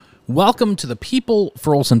Welcome to the People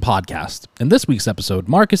for Olson podcast. In this week's episode,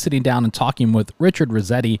 Mark is sitting down and talking with Richard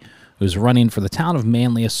Rossetti, who's running for the town of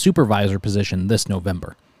Manly as supervisor position this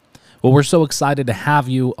November. Well, we're so excited to have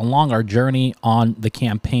you along our journey on the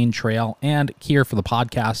campaign trail and here for the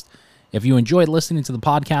podcast. If you enjoyed listening to the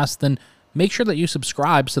podcast, then make sure that you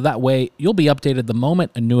subscribe so that way you'll be updated the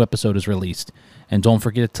moment a new episode is released. And don't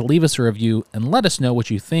forget to leave us a review and let us know what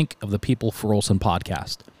you think of the People for Olson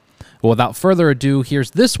podcast. Well, without further ado, here's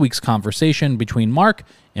this week's conversation between Mark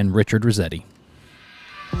and Richard Rossetti.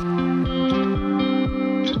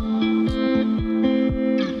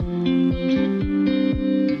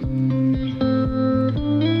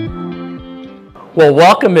 Well,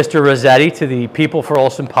 welcome, Mr. Rossetti, to the People for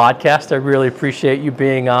Olson podcast. I really appreciate you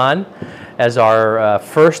being on as our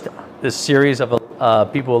first this series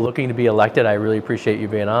of people looking to be elected. I really appreciate you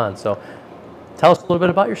being on. So tell us a little bit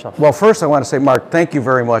about yourself. Well, first I want to say, Mark, thank you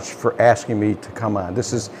very much for asking me to come on.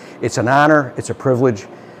 It's an honor, it's a privilege,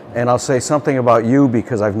 and I'll say something about you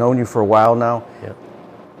because I've known you for a while now. Yep.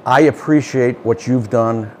 I appreciate what you've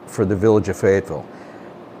done for the Village of Fayetteville.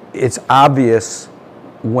 It's obvious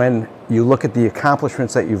when you look at the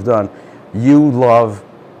accomplishments that you've done, you love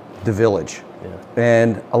the village. Yeah.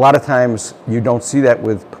 And a lot of times you don't see that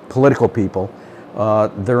with political people.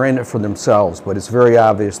 They're in it for themselves, but it's very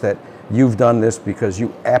obvious that you've done this because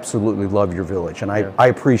you absolutely love your village, and I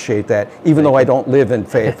appreciate that, even though I don't live in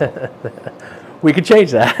Fayetteville. We could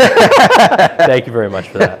change that. Thank you very much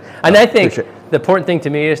for that. And I think the important thing to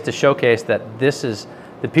me is to showcase that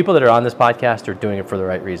the people that are on this podcast are doing it for the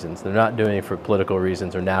right reasons. They're not doing it for political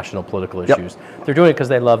reasons or national political issues. Yep. They're doing it because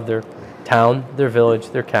they love their town, their village,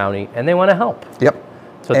 their county, and they want to help. Yep.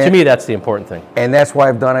 So to me, that's the important thing. And that's why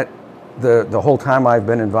I've done it the whole time I've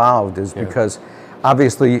been involved is because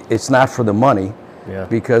obviously it's not for the money,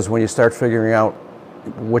 because when you start figuring out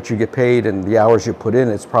what you get paid and the hours you put in,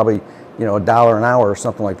 it's probably $1 an hour or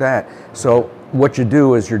something like that. So what you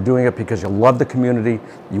do is you're doing it because you love the community,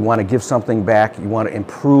 you want to give something back, you want to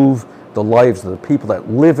improve the lives of the people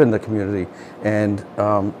that live in the community, and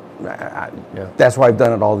that's why I've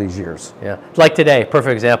done it all these years. Yeah, like today,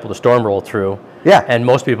 perfect example, the storm rolled through. Yeah. And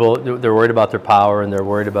most people, they're worried about their power and they're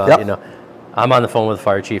worried about, I'm on the phone with the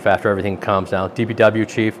fire chief after everything calms down, DPW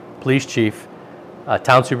chief, police chief,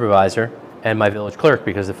 town supervisor, and my village clerk,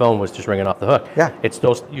 because the phone was just ringing off the hook. Yeah. It's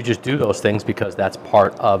those, you just do those things because that's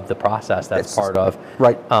part of the process. That's part of.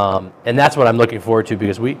 Right. And that's what I'm looking forward to,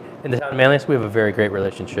 because we, in the town of Manly, we have a very great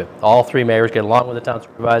relationship. All three mayors get along with the town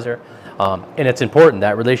supervisor. And it's important.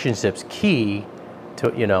 That relationship's key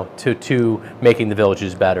to making the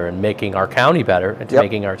villages better and making our county better and to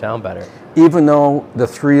making our town better. Even though the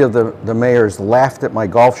three of the mayors laughed at my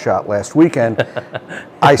golf shot last weekend,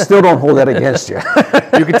 I still don't hold that against you.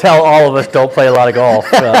 You can tell all of us don't play a lot of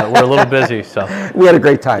golf. We're a little busy, so. We had a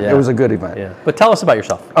great time. Yeah. It was a good event. Yeah. But tell us about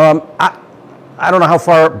yourself. I don't know how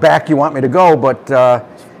far back you want me to go, but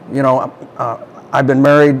I've been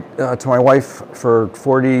married to my wife for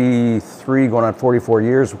 43, going on 44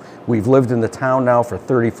 years. We've lived in the town now for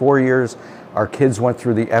 34 years. Our kids went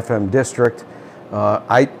through the FM district.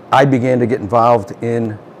 I began to get involved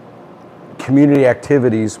in community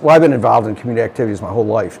activities. Well, I've been involved in community activities my whole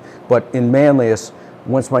life, but in Manlius,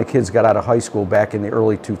 once my kids got out of high school back in the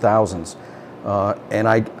early 2000s, and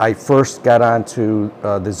I first got onto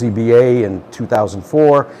the ZBA in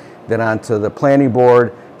 2004, then onto the planning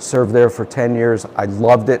board, served there for 10 years. I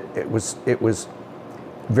loved it. It was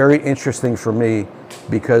very interesting for me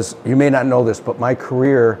because you may not know this, but my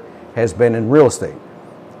career has been in real estate.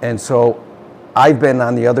 And so I've been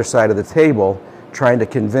on the other side of the table trying to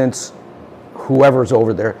convince whoever's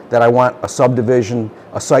over there that I want a subdivision,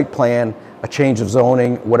 a site plan, a change of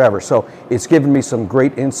zoning, whatever. So it's given me some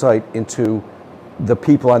great insight into the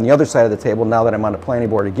people on the other side of the table now that I'm on the planning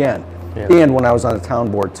board again, and when I was on the town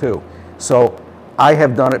board too. So I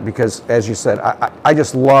have done it because, as you said, I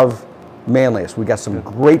just love Manlius. We got some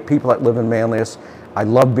great people that live in Manlius. I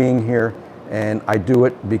love being here, and I do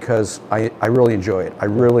it because I really enjoy it. I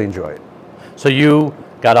really enjoy it. So you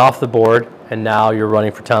got off the board, and now you're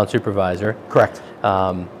running for town supervisor. Correct.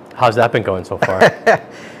 How's that been going so far?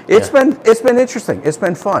 It's been interesting. It's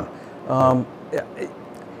been fun.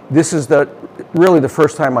 This is really the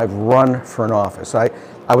first time I've run for an office. I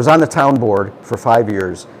was on the town board for 5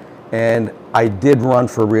 years, and I did run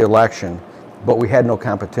for re-election, but we had no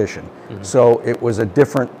competition. Mm-hmm. So it was a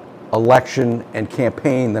different election and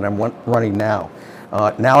campaign that I'm running now.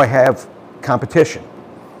 Now I have competition.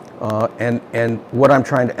 And what I'm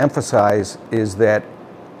trying to emphasize is that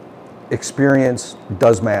experience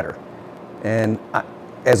does matter. And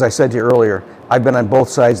as I said to you earlier, I've been on both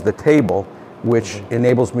sides of the table, which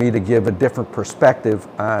enables me to give a different perspective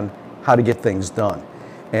on how to get things done.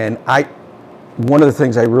 And one of the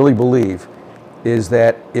things I really believe is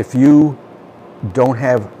that if you don't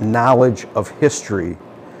have knowledge of history,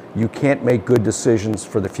 you can't make good decisions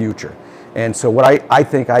for the future. And so what I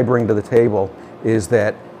think I bring to the table is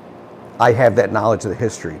that I have that knowledge of the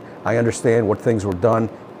history. I understand what things were done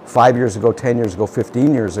 5 years ago, 10 years ago,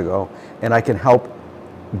 15 years ago, and I can help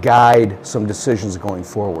guide some decisions going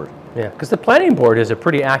forward. Yeah, because the planning board is a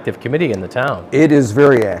pretty active committee in the town. It is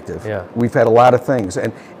very active. Yeah. We've had a lot of things.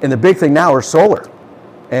 And the big thing now is solar.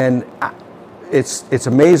 And it's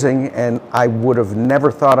amazing, and I would have never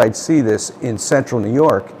thought I'd see this in central New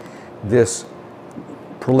York, this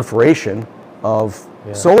proliferation of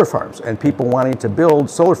solar farms and people wanting to build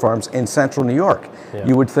solar farms in central New York. Yeah.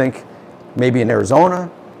 You would think maybe in Arizona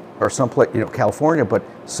or someplace, California, but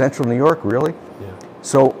central New York, really? Yeah.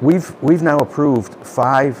 So we've now approved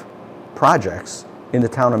 5 projects in the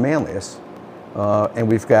town of Manlius, and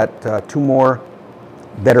we've got 2 more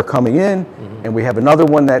that are coming in, and we have another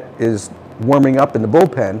one that is warming up in the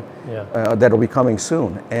bullpen that'll be coming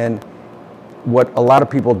soon. And what a lot of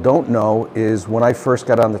people don't know is when I first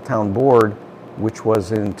got on the town board, which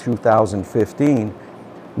was in 2015,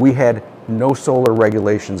 we had no solar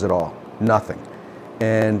regulations at all, nothing.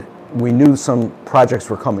 And we knew some projects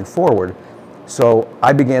were coming forward, so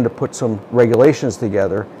I began to put some regulations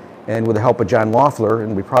together, and with the help of John Loeffler,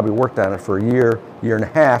 and we probably worked on it for a year and a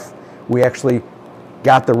half, we actually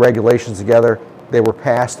got the regulations together. They were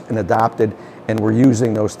passed and adopted, and we're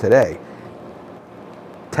using those today.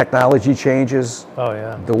 Technology changes. Oh,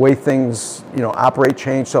 yeah. The way things, operate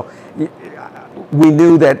change. So we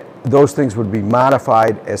knew that those things would be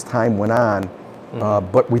modified as time went on,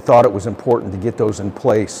 but we thought it was important to get those in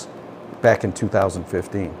place back in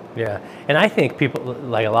 2015. Yeah, and I think people,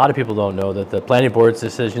 like a lot of people don't know that the planning board's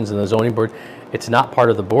decisions and the zoning board, it's not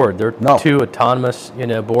part of the board. They're 2 autonomous,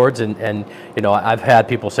 boards, and I've had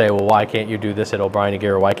people say, well, why can't you do this at O'Brien and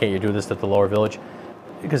Gare? Why can't you do this at the Lower Village?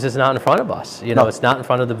 Because it's not in front of us. It's not in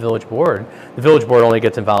front of the village board. The village board only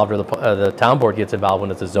gets involved, or the town board gets involved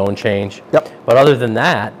when it's a zone change. Yep. But other than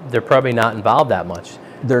that, they're probably not involved that much.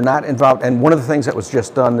 They're not involved, and one of the things that was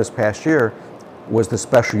just done this past year was the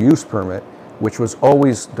special use permit, which was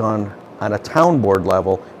always done on a town board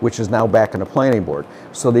level, which is now back in the planning board.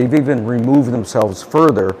 So they've even removed themselves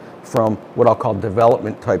further from what I'll call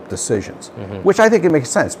development type decisions, which I think it makes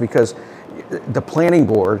sense because the planning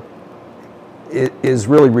board is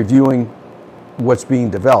really reviewing what's being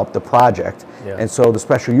developed, the project. Yeah. And so the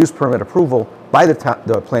special use permit approval by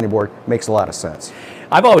the planning board makes a lot of sense.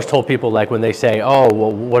 I've always told people, like, when they say, oh,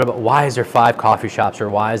 well, what about, why is there 5 coffee shops, or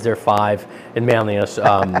why is there 5 in Manlius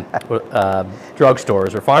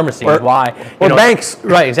drugstores or pharmacies? Why? Or banks.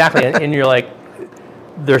 Right, exactly. and you're like,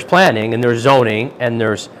 there's planning and there's zoning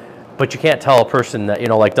but you can't tell a person that,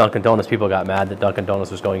 like Dunkin' Donuts, people got mad that Dunkin'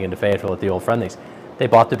 Donuts was going into Fayetteville at the old Friendlies. They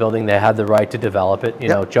bought the building, they had the right to develop it.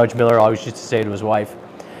 Judge Miller always used to say to his wife,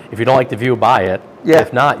 if you don't like the view, buy it. Yeah.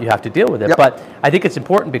 If not, you have to deal with it. Yep. But I think it's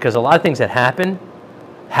important because a lot of things that happen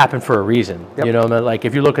for a reason. Yep. Like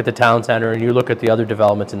if you look at the town center and you look at the other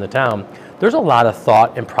developments in the town, there's a lot of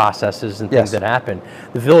thought and processes and things that happen.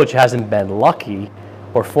 The village hasn't been lucky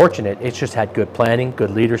or fortunate. It's just had good planning, good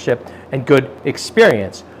leadership, and good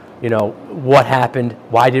experience. What happened?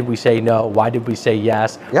 Why did we say no? Why did we say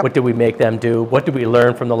yes? Yep. What did we make them do? What did we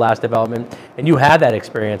learn from the last development? And you had that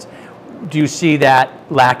experience. Do you see that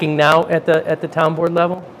lacking now at the town board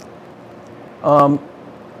level? I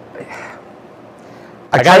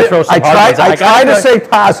try to say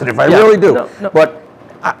positive. I really do. No. But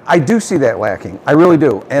I do see that lacking. I really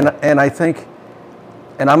do. And I think,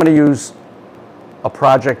 and I'm going to use a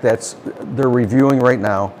project they're reviewing right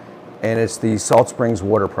now, and it's the Salt Springs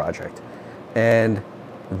Water Project. And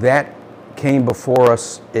that came before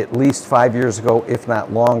us at least 5 years ago, if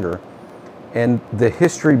not longer. And the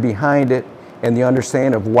history behind it and the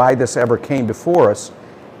understanding of why this ever came before us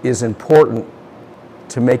is important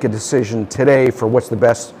to make a decision today for what's the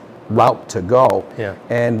best route to go. Yeah.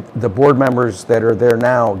 And the board members that are there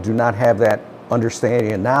now do not have that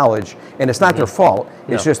understanding and knowledge, and it's not their fault.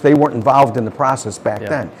 It's just they weren't involved in the process back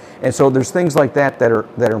then. And so there's things like that are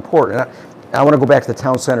important. I want to go back to the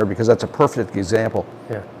town center because that's a perfect example.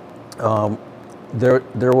 Yeah.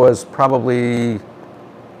 There was probably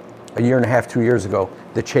a year and a half, 2 years ago,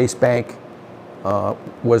 the Chase Bank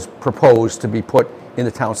was proposed to be put in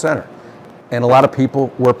the town center. And a lot of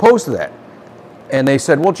people were opposed to that. And they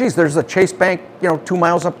said, well, geez, there's a Chase Bank, 2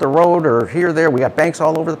 miles up the road or here, there. We got banks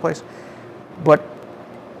all over the place. But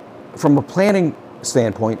from a planning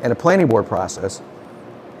standpoint and a planning board process,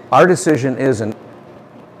 our decision isn't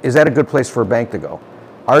is that a good place for a bank to go?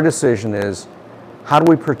 Our decision is, how do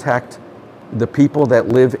we protect the people that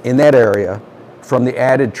live in that area from the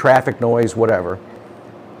added traffic noise, whatever,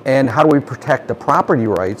 and how do we protect the property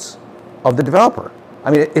rights of the developer?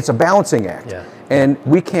 I mean, it's a balancing act. Yeah. And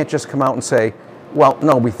we can't just come out and say, well,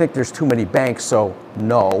 no, we think there's too many banks, so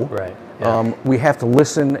no. Right. Yeah. We have to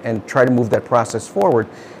listen and try to move that process forward.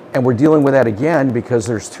 And we're dealing with that again because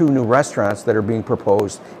there's 2 new restaurants that are being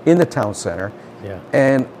proposed in the town center. Yeah.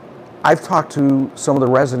 And I've talked to some of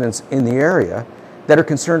the residents in the area that are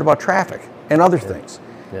concerned about traffic and other things.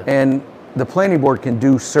 Yeah. And the planning board can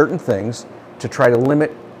do certain things to try to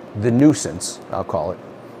limit the nuisance, I'll call it.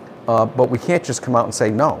 But we can't just come out and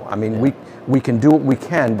say no. I mean, we can do what we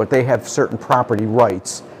can, but they have certain property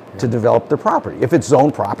rights to develop their property, if it's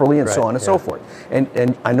zoned properly and so on and so forth.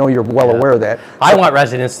 And I know you're well aware of that. I want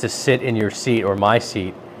residents to sit in your seat or my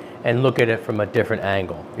seat and look at it from a different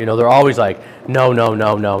angle. You know, they're always like, no, no,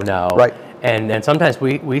 no, no, no. Right. And sometimes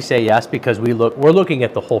we say yes because we're looking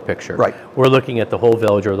at the whole picture. Right. We're looking at the whole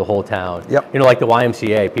village or the whole town. Yep. You know, like the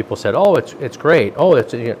YMCA, people said, oh, it's great. Oh,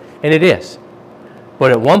 it's, you know, and it is.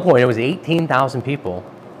 But at one point it was 18,000 people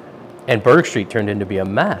and Berg Street turned into be a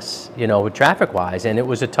mess, you know, traffic wise, and it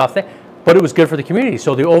was a tough thing, but it was good for the community.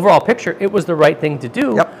 So the overall picture, it was the right thing to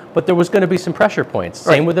do. Yep. But there was going to be some pressure points.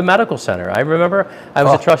 Right. Same with the medical center. I remember I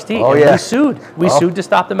was a trustee and yeah. we sued. We sued to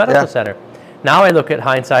stop the medical center. Now I look at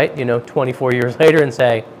hindsight, you know, 24 years later and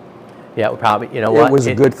say, yeah, we probably, you know what? It was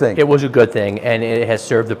a good thing. It was a good thing, and it has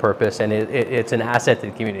served the purpose, and it's an asset to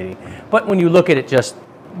the community. But when you look at it just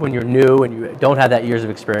when you're new and you don't have that years of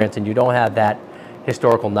experience and you don't have that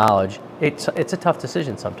historical knowledge, it's a tough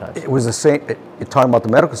decision sometimes. It was the same, talking about the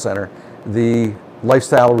medical center, the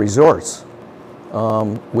Lifestyle Resorts,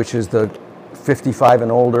 which is the 55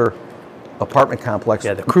 and older apartment complex.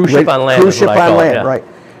 Yeah, the cruise ship on land. Cruise ship on land, yeah.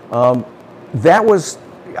 right. That was,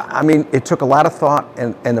 I mean, it took a lot of thought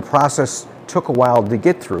and the process took a while to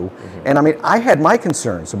get through. Mm-hmm. And I mean, I had my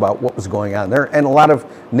concerns about what was going on there, and a lot of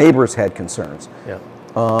neighbors had concerns. Yeah.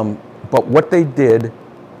 But what they did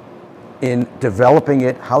in developing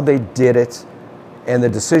it, how they did it, and the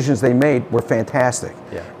decisions they made were fantastic.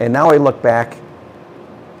 Yeah. And now I look back,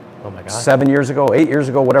 oh my God, 7 years ago, 8 years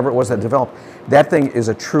ago, whatever it was that developed, that thing is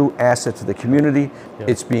a true asset to the community. Yeah.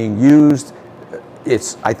 It's being used.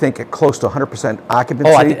 It's, I think, at close to 100%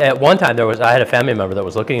 occupancy. Oh, at one time I had a family member that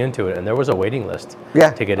was looking into it, and there was a waiting list to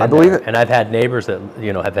get in I believe there. it. And I've had neighbors that,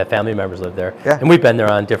 you know, have had family members live there, Yeah. and we've been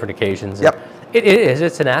there on different occasions. Yep.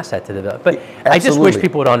 It's an asset to the, but I just wish Absolutely.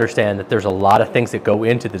 people would understand that there's a lot of things that go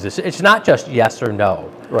into this. It's not just yes or no.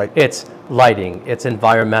 Right. It's lighting, it's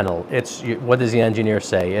environmental, it's, what does the engineer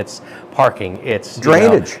say? It's parking, it's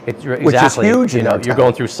Drainage, which is huge in our You're town.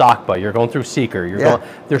 going through SOCPA, you're going through seeker, Yeah.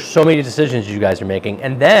 there's so many decisions you guys are making.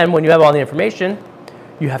 And then when you have all the information,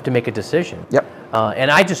 you have to make a decision. Yep. And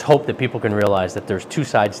I just hope that people can realize that there's 2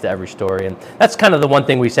 sides to every story. And that's kind of the one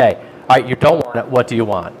thing we say, all right, you don't want it, what do you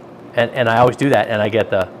want? And I always do that, and I get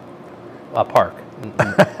the park.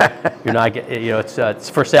 You're not get, you know, it's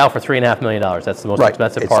for sale for $3.5 million. That's the most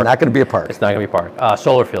expensive park. It's not going to be a park. It's not going to be a park.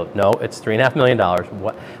 Solar field, no, it's $3.5 million.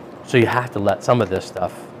 What? So you have to let some of this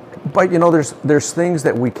stuff. But you know, there's things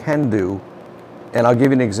that we can do, and I'll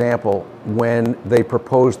give you an example. When they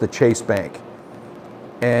proposed the Chase Bank,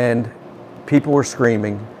 and people were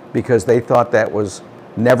screaming because they thought that was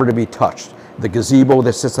never to be touched. The gazebo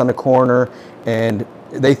that sits on the corner, and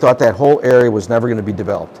they thought that whole area was never going to be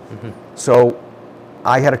developed. Mm-hmm. So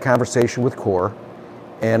I had a conversation with CORE,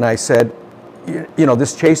 and I said, you know,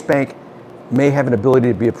 this Chase Bank may have an ability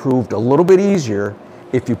to be approved a little bit easier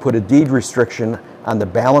if you put a deed restriction on the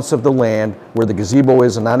balance of the land where the gazebo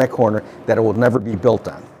is and on that corner that it will never be built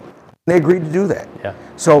on. They agreed to do that. Yeah.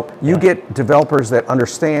 So you get developers that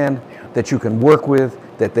understand that you can work with,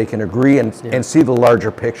 that they can agree and see the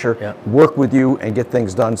larger picture, work with you and get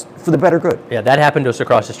things done for the better good. Yeah, that happened to us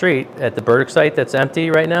across the street at the Burdick site that's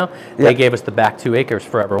empty right now. They gave us the back 2 acres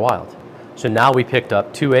Forever Wild. So now we picked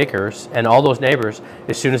up 2 acres, and all those neighbors,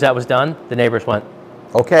 as soon as that was done, the neighbors went,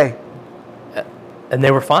 okay. And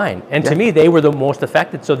they were fine. And to me, they were the most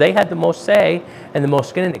affected, so they had the most say and the most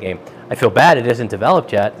skin in the game. I feel bad it isn't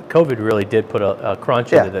developed yet. COVID really did put a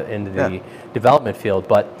crunch into the development field,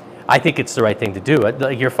 but I think it's the right thing to do.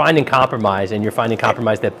 Like, you're finding compromise, and you're finding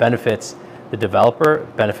compromise that benefits the developer,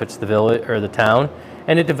 benefits the village or the town,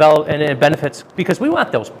 and it benefits, because we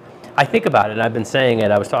want those. I think about it, and I've been saying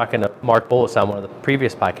it. I was talking to Mark Bullis on one of the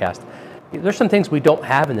previous podcasts. There's some things we don't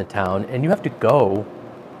have in the town, and you have to go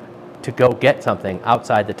get something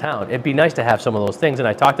outside the town. It'd be nice to have some of those things, and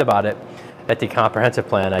I talked about it at the comprehensive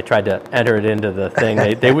plan. I tried to enter it into the thing.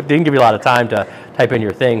 They didn't give you a lot of time to type in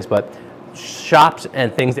your things, but shops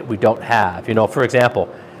and things that we don't have. You know, for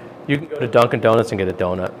example, you can go to Dunkin' Donuts and get a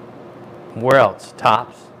donut. Where else?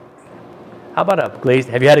 Tops. How about a glazed?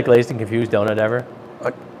 Have you had a glazed and confused donut ever?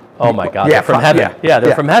 Oh my God, they're from heaven. Yeah,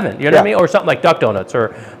 they're from heaven. You know what I mean? Or something like Duck Donuts,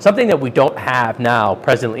 or something that we don't have now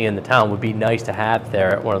presently in the town would be nice to have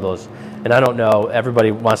there at one of those. And I don't know,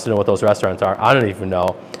 everybody wants to know what those restaurants are. I don't even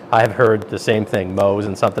know. I have heard the same thing, Moe's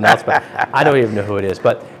and something else, but I don't even know who it is.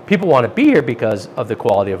 But people want to be here because of the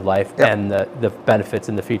quality of life and the benefits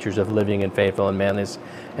and the features of living in Fayetteville and Manlius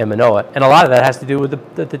and Minoa. And a lot of that has to do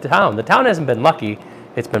with the town. The town hasn't been lucky,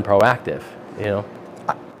 it's been proactive, you know.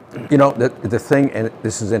 You know, the thing, and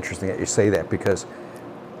this is interesting that you say that, because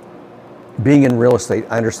being in real estate,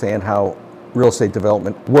 I understand how real estate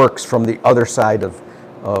development works from the other side of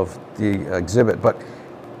the exhibit, but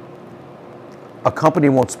a company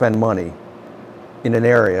won't spend money in an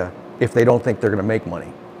area if they don't think they're going to make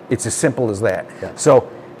money. It's as simple as that. Yeah.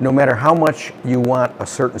 So no matter how much you want a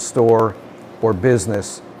certain store or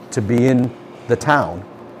business to be in the town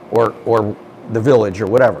or the village or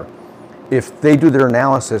whatever, if they do their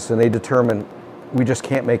analysis and they determine we just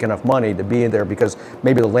can't make enough money to be in there because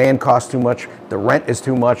maybe the land costs too much, the rent is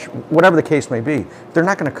too much, whatever the case may be, they're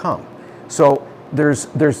not going to come. So there's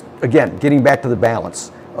again, getting back to the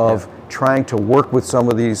balance of trying to work with some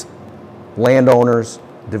of these landowners,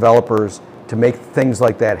 developers, to make things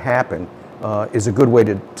like that happen is a good way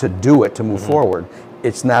to do it, to move forward.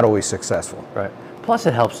 It's not always successful. Right. Plus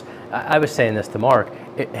it helps, I was saying this to Mark,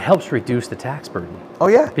 it helps reduce the tax burden. Oh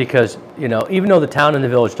yeah. Because, you know, even though the town and the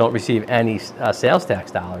village don't receive any sales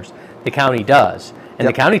tax dollars, the county does. And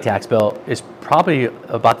the county tax bill is probably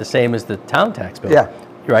about the same as the town tax bill. Yeah.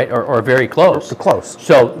 Right, or very close. Close.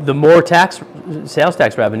 So the more sales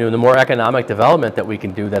tax revenue and the more economic development that we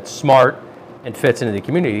can do that's smart and fits into the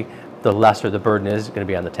community, the lesser the burden is going to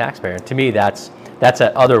be on the taxpayer. And to me, that's that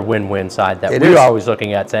other win-win side that we're always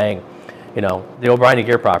looking at, saying, you know, the O'Brien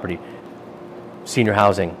Gear property, senior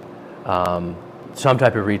housing, some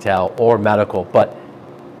type of retail or medical, but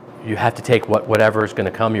you have to take whatever is going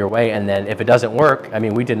to come your way. And then if it doesn't work, I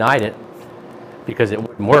mean, we denied it because it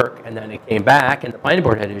wouldn't work, and then it came back and the planning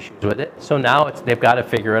board had issues with it. So now they've got to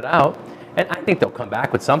figure it out. And I think they'll come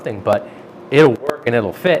back with something, but it'll work and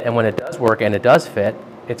it'll fit. And when it does work and it does fit,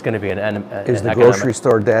 it's going to be Is the grocery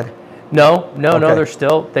store dead? No,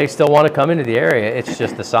 they still want to come into the area. It's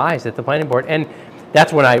just the size at the planning board. And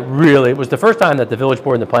that's when it was the first time that the village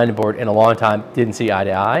board and the planning board in a long time didn't see eye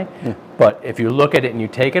to eye. But if you look at it and you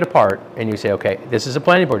take it apart and you say, okay, this is a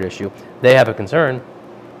planning board issue, they have a concern,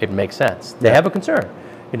 it makes sense. They have a concern.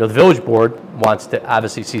 You know, the village board wants to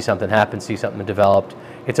obviously see something happen, see something developed.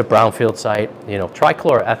 It's a brownfield site. You know,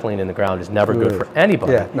 trichloroethylene in the ground is never good for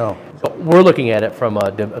anybody. Yeah, no. So we're looking at it from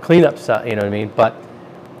a cleanup side, you know what I mean? But,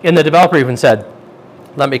 and the developer even said,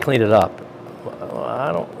 let me clean it up.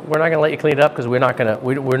 We're not going to let you clean it up because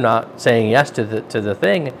we're not saying yes to the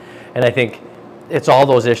thing. And I think it's all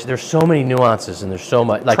those issues. There's so many nuances and there's so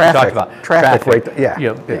much, like you talked about.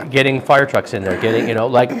 Traffic. Getting fire trucks in there, you know,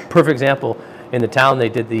 like perfect example, in the town they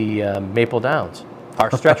did the Maple Downs.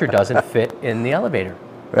 Our stretcher doesn't fit in the elevator.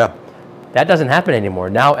 Yeah. That doesn't happen anymore.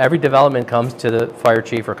 Now every development comes to the fire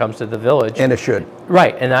chief or comes to the village. And it should.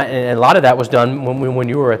 Right, and a lot of that was done when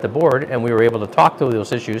you were at the board and we were able to talk through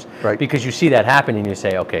those issues. Right. Because you see that happen and you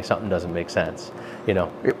say, okay, something doesn't make sense, you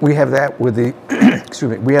know. We have that with the,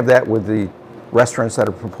 excuse me, we have that with the restaurants that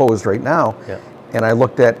are proposed right now. Yeah. And I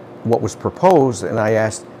looked at what was proposed and I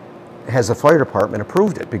asked, has the fire department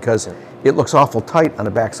approved it? Because it looks awful tight on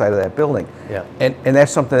the backside of that building. Yeah. And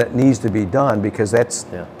that's something that needs to be done because that's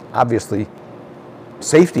obviously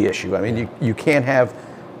safety issue. I mean, you can't have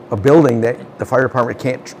a building that the fire department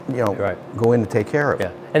can't, go in and take care of.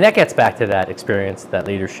 Yeah, and that gets back to that experience, that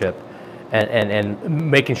leadership, and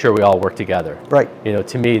making sure we all work together. Right. You know,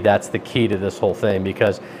 to me, that's the key to this whole thing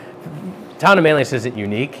because Town of Manlius isn't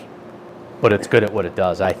unique, but it's good at what it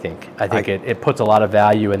does. I think it puts a lot of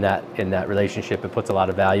value in that relationship. It puts a lot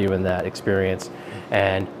of value in that experience,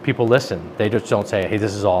 and people listen. They just don't say, "Hey,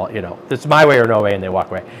 this is all this is my way or no way," and they walk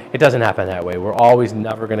away. It doesn't happen that way. We're always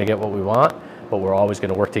never going to get what we want, but we're always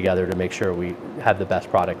going to work together to make sure we have the best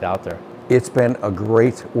product out there. It's been a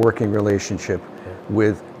great working relationship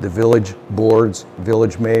with the village boards,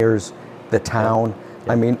 village mayors, the town.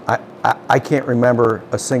 I mean, I can't remember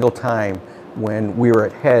a single time when we were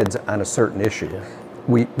at heads on a certain issue.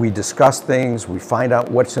 We discuss things, we find out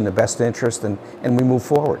what's in the best interest, and we move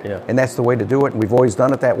forward. And that's the way to do it, and we've always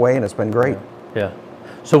done it that way, and it's been great. Yeah.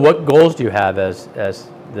 So what goals do you have as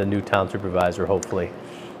the new town supervisor, hopefully?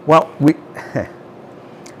 Well,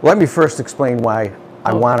 let me first explain why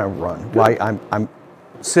I want to run, why I'm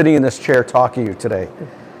sitting in this chair talking to you today.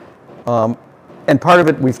 And part of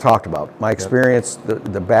it we've talked about. My experience,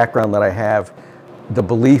 the background that I have, the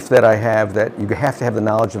belief that I have that you have to have the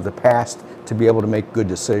knowledge of the past to be able to make good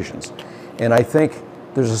decisions. And I think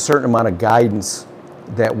there's a certain amount of guidance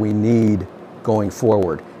that we need going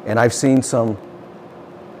forward. And I've seen some,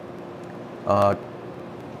 I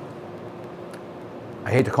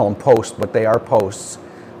hate to call them posts, but they are posts,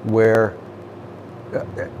 where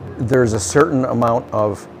there's a certain amount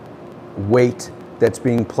of weight that's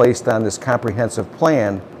being placed on this comprehensive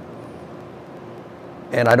plan.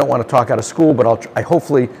 And I don't want to talk out of school, but I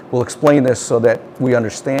hopefully will explain this so that we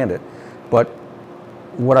understand it. But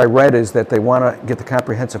what I read is that they want to get the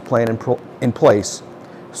comprehensive plan in place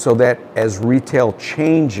so that as retail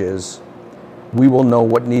changes, we will know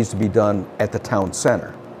what needs to be done at the town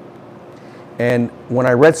center. And when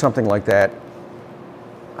I read something like that,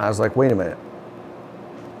 I was like, wait a minute.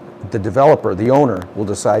 The developer, the owner, will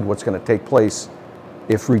decide what's going to take place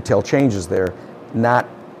if retail changes there, not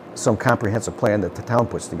some comprehensive plan that the town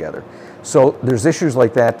puts together. So there's issues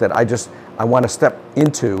like that that I want to step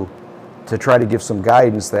into to try to give some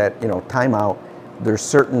guidance that, time out. There's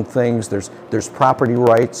certain things, there's property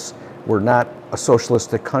rights. We're not a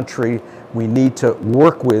socialistic country. We need to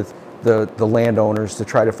work with the landowners to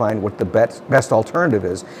try to find what the best alternative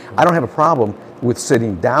is. I don't have a problem with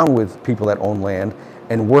sitting down with people that own land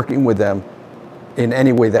and working with them in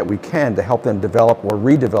any way that we can to help them develop or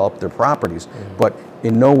redevelop their properties. But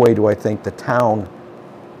in no way do I think the town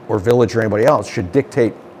or village or anybody else should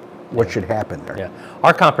dictate what should happen there. Yeah,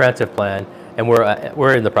 our comprehensive plan, and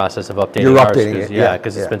we're in the process of updating You're ours. updating it, Yeah,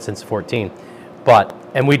 because it's been since 14.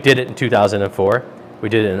 And we did it in 2004. We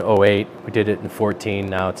did it in 08. We did it in 14.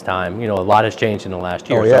 Now it's time. A lot has changed in the last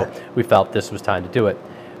year. So we felt this was time to do it.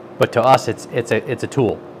 But to us, it's a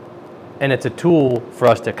tool. And it's a tool for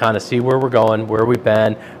us to kind of see where we're going, where we've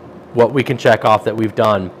been, what we can check off that we've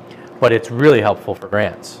done. But it's really helpful for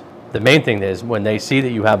grants. The main thing is when they see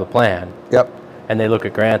that you have a plan, and they look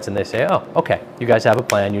at grants and they say, oh, okay, you guys have a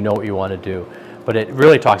plan, you know what you want to do. But it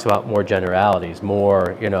really talks about more generalities,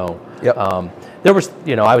 more, there was,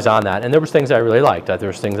 I was on that, and there was things I really liked. There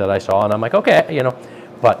was things that I saw, and I'm like, okay,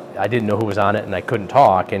 but I didn't know who was on it, and I couldn't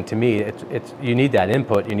talk. And to me, it's you need that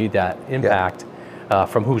input, you need that impact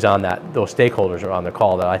from who's on that. Those stakeholders are on the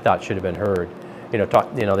call that I thought should have been heard. They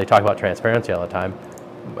talk about transparency all the time.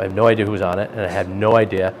 I have no idea who's on it, and I had no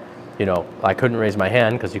idea. I couldn't raise my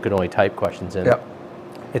hand because you could only type questions in.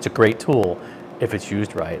 It's a great tool if it's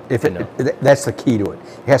used right. That's the key to it.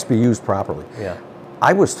 It has to be used properly. Yeah.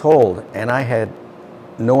 I was told, and I had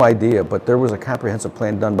no idea, but there was a comprehensive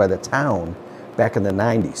plan done by the town back in the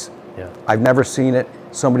 90s. Yeah. I've never seen it.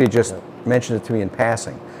 Somebody just mentioned it to me in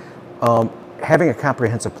passing. Having a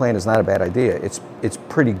comprehensive plan is not a bad idea. It's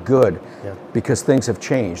pretty good because things have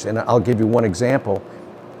changed. And I'll give you one example.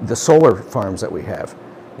 The solar farms that we have.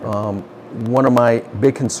 One of my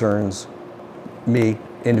big concerns, me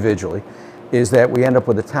individually, is that we end up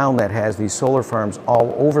with a town that has these solar farms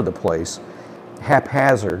all over the place,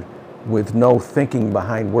 haphazard, with no thinking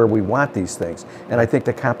behind where we want these things. And I think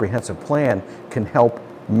the comprehensive plan can help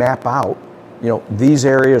map out, these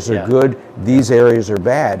areas are good, these areas are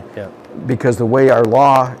bad, because the way our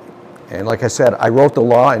law, and like I said, I wrote the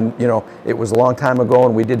law, and it was a long time ago,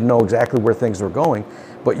 and we didn't know exactly where things were going,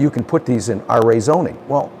 but you can put these in RA zoning.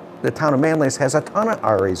 Well, the town of Manlius has a ton of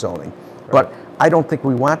RA zoning, but I don't think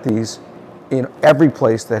we want these in every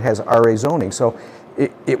place that has RA zoning. So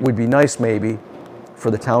it would be nice maybe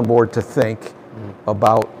for the town board to think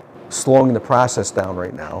about slowing the process down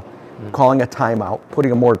right now, calling a timeout,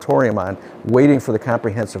 putting a moratorium on, waiting for the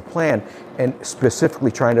comprehensive plan, and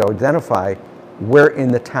specifically trying to identify where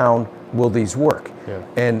in the town will these work.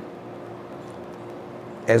 And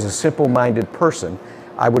as a simple-minded person,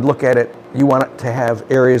 I would look at it, you want it to have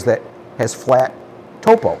areas that has flat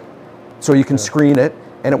topo, so you can screen it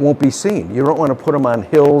and it won't be seen. You don't want to put them on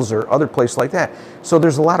hills or other places like that. So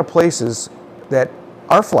there's a lot of places that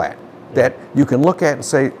are flat that you can look at and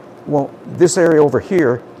say, well, this area over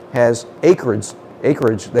here has acreage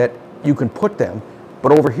that you can put them,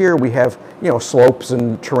 but over here we have slopes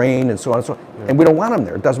and terrain and so on and so on, and we don't want them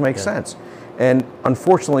there. It doesn't make sense. And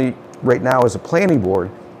unfortunately, right now as a planning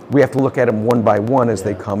board, we have to look at them one by one as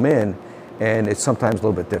they come in, and it's sometimes a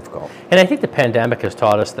little bit difficult. And I think the pandemic has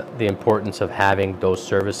taught us the importance of having those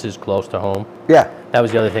services close to home. Yeah. That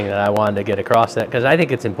was the other thing that I wanted to get across, that because I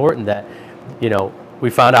think it's important that, we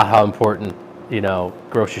found out how important,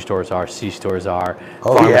 grocery stores are, C-stores are,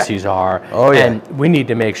 pharmacies are. And we need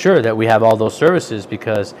to make sure that we have all those services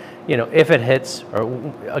because, if it hits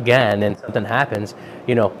or again and something happens,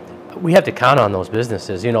 we have to count on those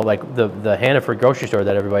businesses. Like the Hannaford grocery store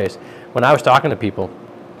that everybody is. When I was talking to people,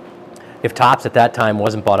 if Tops at that time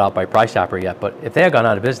wasn't bought out by Price Chopper yet, but if they had gone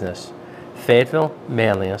out of business, Fayetteville,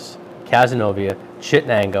 Manlius, Cazenovia,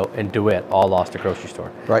 Chittenango, and DeWitt all lost a grocery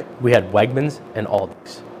store. Right. We had Wegmans and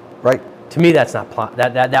Aldi's. Right. To me, that's not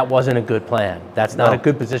that wasn't a good plan. That's not a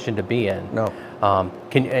good position to be in. No.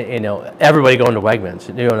 Everybody going to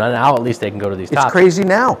Wegmans. Now at least they can go to these Tops. It's crazy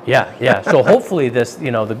now. Yeah. So hopefully this,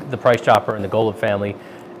 the Price Chopper and the Golub family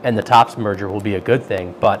and the Tops merger will be a good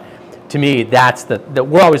thing. But to me, that's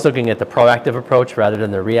we're always looking at the proactive approach rather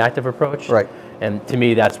than the reactive approach. Right. And to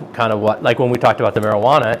me, that's kind of what, like when we talked about the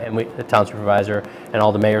marijuana and the town supervisor and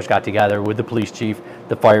all the mayors got together with the police chief,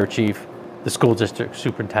 the fire chief, the school district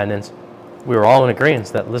superintendents, we were all in agreement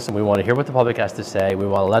that, listen, we want to hear what the public has to say. We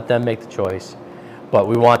want to let them make the choice. But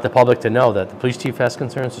we want the public to know that the police chief has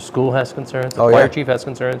concerns, the school has concerns, the fire chief has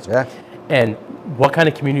concerns. Yeah. And what kind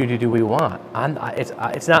of community do we want?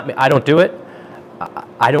 It's not me. I don't do it.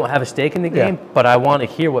 I don't have a stake in the game, but I want to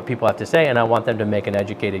hear what people have to say, and I want them to make an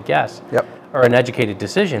educated guess or an educated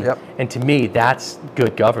decision. And to me, that's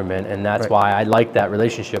good government, and that's why I like that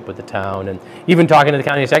relationship with the town. And even talking to the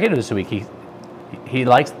county executive this week, he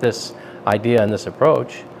likes this idea and this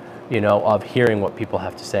approach, of hearing what people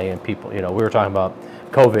have to say. And people, we were talking about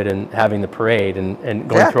COVID and having the parade and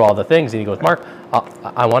going through all the things, and he goes, Mark,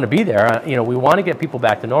 I want to be there. We want to get people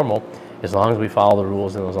back to normal, as long as we follow the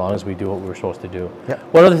rules and as long as we do what we were supposed to do.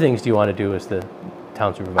 What other things do you want to do as the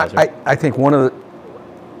town supervisor? I think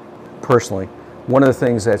personally, one of the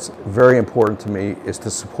things that's very important to me is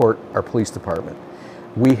to support our police department.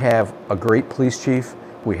 We have a great police chief.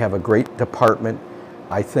 We have a great department.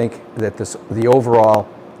 I think that the overall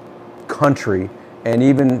country and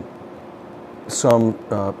even some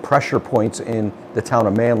pressure points in the town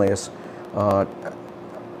of Manlius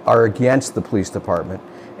are against the police department.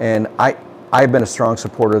 And I've been a strong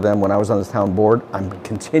supporter of them when I was on the town board. I'm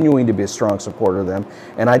continuing to be a strong supporter of them.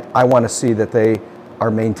 And I want to see that they are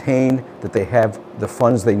maintained, that they have the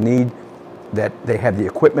funds they need, that they have the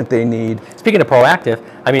equipment they need. Speaking of proactive,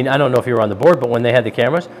 I don't know if you were on the board, but when they had the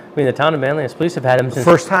cameras, the town of Manlius Police have had them since...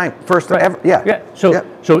 First ever, yeah. So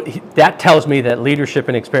that tells me that leadership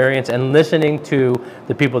and experience and listening to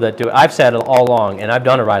the people that do it. I've said it all along, and I've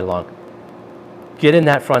done a ride along. Get in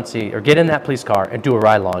that front seat or get in that police car and do a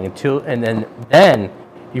ride along and then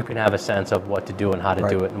you can have a sense of what to do and how to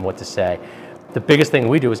do it and what to say. The biggest thing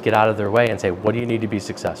we do is get out of their way and say, what do you need to be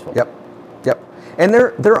successful? Yep. And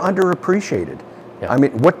they're underappreciated.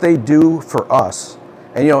 What they do for us,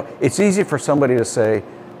 and it's easy for somebody to say,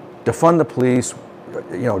 defund the police,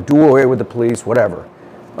 do away with the police, whatever.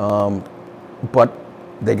 But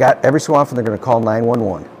they got, every so often they're going to call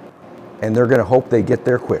 911 and they're going to hope they get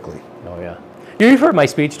there quickly. Oh yeah. You've heard my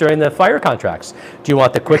speech during the fire contracts. Do you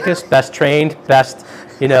want the quickest, best trained, best,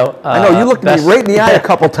 I know you looked me right in the eye a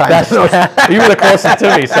couple times. You were the closest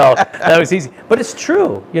to me, so that was easy. But it's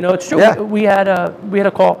true. It's true. Yeah. We had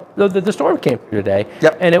a call. The storm came through today,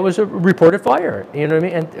 and it was a reported fire. You know what I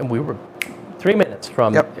mean? And we were 3 minutes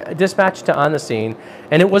from dispatch to on the scene,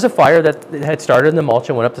 and it was a fire that had started in the mulch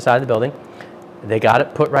and went up the side of the building. They got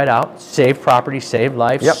it put right out, saved property, saved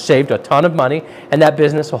lives, saved a ton of money, and that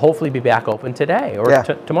business will hopefully be back open today or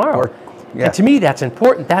tomorrow. And to me, that's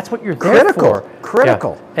important. That's what you're there for.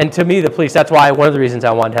 Critical. Yeah. And to me, the police, that's why one of the reasons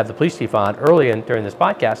I wanted to have the police chief on early during this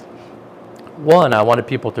podcast. One, I wanted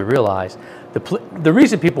people to realize the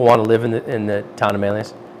reason people want to live in the town of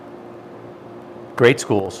Manlius, great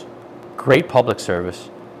schools, great public service,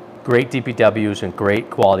 great DPWs, and great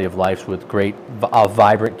quality of life with great,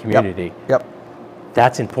 vibrant community.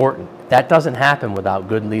 That's important. That doesn't happen without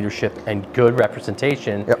good leadership and good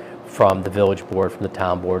representation from the village board, from the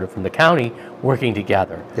town board, and from the county working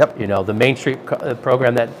together. The Main Street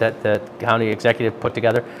program that the county executive put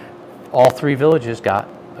together, all 3 villages got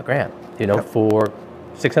a grant, for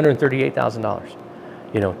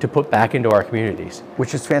 $638,000, to put back into our communities.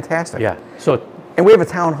 Which is fantastic. Yeah. And we have a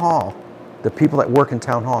town hall. The people that work in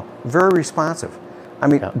town hall, very responsive.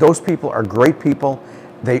 Those people are great people.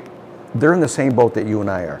 They're in the same boat that you and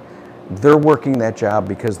I are. They're working that job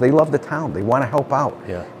because they love the town. They want to help out.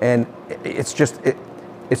 And it's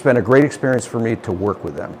been a great experience for me to work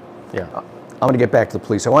with them. I'm going to get back to the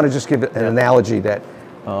police. I want to just give an analogy that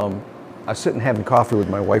I was sitting having coffee with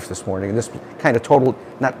my wife this morning, and this kind of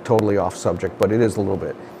not totally off subject, but it is a little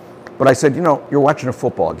bit. But I said, you're watching a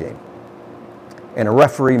football game, and a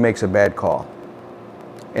referee makes a bad call,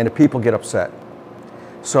 and the people get upset.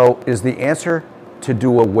 So is the answer to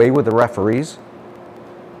do away with the referees,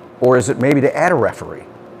 or is it maybe to add a referee?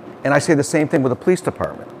 And I say the same thing with the police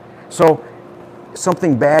department. So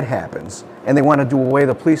something bad happens and they want to do away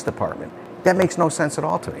with the police department. That makes no sense at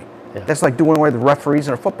all to me. Yeah. That's like doing away with the referees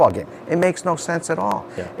in a football game. It makes no sense at all.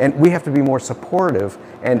 Yeah. And we have to be more supportive,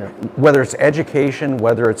 and whether it's education,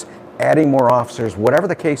 whether it's adding more officers, whatever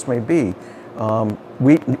the case may be,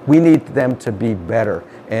 we need them to be better.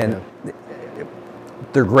 And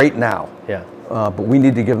they're great now, but we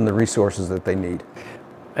need to give them the resources that they need.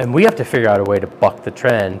 And we have to figure out a way to buck the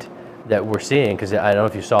trend that we're seeing, because I don't know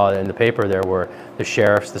if you saw it in the paper there, where the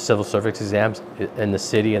sheriffs, the civil service exams in the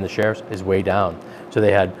city and the sheriffs is way down. So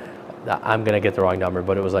they had, I'm going to get the wrong number,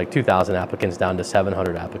 but it was like 2,000 applicants down to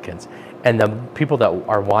 700 applicants. And the people that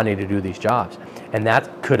are wanting to do these jobs, and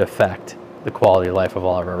that could affect the quality of life of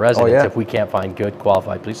all of our residents if we can't find good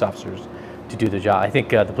qualified police officers to do the job. I think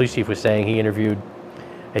the police chief was saying he interviewed,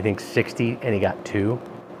 I think 60, and he got 2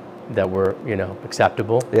 that were,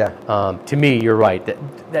 acceptable. Yeah. To me, you're right.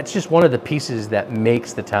 That's just one of the pieces that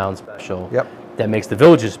makes the town special. Yep. That makes the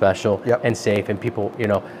villages special Yep. and safe. And people,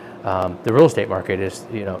 the real estate market is,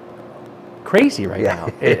 crazy right now.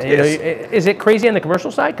 Is it crazy on the commercial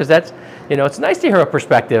side? Because that's, it's nice to hear a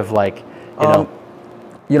perspective like,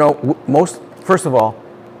 first of all,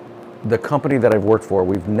 the company that I've worked for,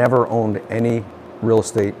 we've never owned any real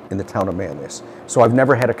estate in the town of Manlius. So I've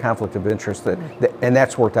never had a conflict of interest, and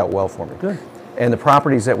that's worked out well for me. Good. And the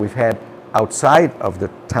properties that we've had outside of the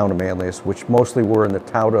town of Manlius, which mostly were in the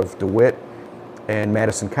town of DeWitt and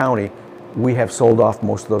Madison County, we have sold off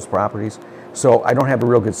most of those properties. So I don't have a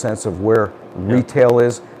real good sense of where retail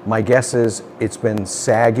is. My guess is it's been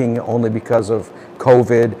sagging only because of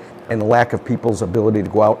COVID and the lack of people's ability to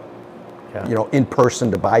go out, in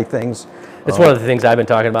person to buy things. It's one of the things I've been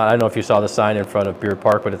talking about. I don't know if you saw the sign in front of Beard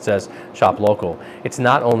Park, but it says shop local. It's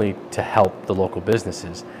not only to help the local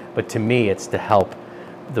businesses, but to me, it's to help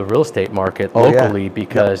the real estate market locally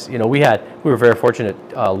because, we were very fortunate,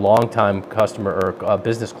 a long-time customer or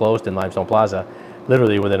business closed in Limestone Plaza.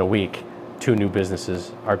 Literally within a week, 2 new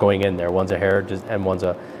businesses are going in there. One's a hair and one's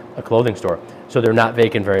a clothing store. So they're not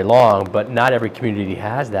vacant very long, but not every community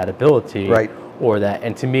has that ability or that.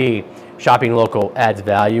 And to me, shopping local adds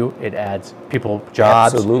value. It adds people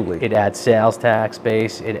jobs. Absolutely. It adds sales tax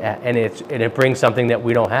base. And it brings something that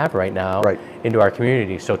we don't have right now into our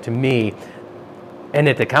community. So to me, and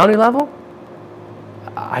at the county level,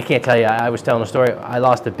 I can't tell you. I was telling a story. I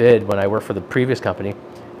lost a bid when I worked for the previous company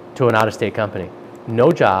to an out-of-state company.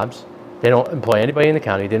 No jobs. They don't employ anybody in the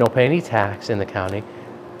county. They don't pay any tax in the county.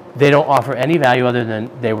 They don't offer any value other than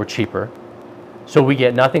they were cheaper. So we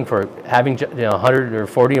get nothing for having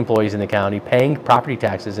 140 employees in the county, paying property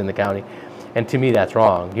taxes in the county. And to me, that's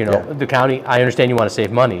wrong. The county, I understand you want to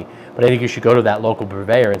save money, but I think you should go to that local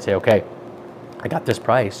purveyor and say, okay, I got this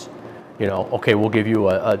price. Okay, we'll give you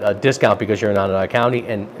a discount because you're not in our county,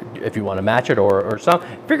 and if you want to match it or some,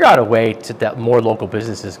 figure out a way that more local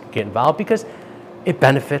businesses get involved because it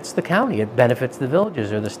benefits the county, it benefits the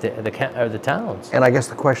villages or the towns. And I guess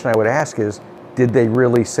the question I would ask is, did they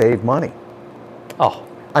really save money? Oh,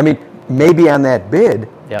 I mean, maybe on that bid,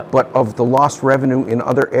 Yeah. but of the lost revenue in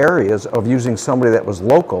other areas of using somebody that was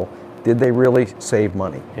local, did they really save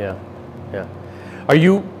money? yeah.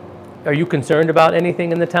 Are you concerned about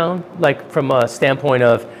anything in the town, like from a standpoint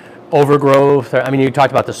of overgrowth? I mean, you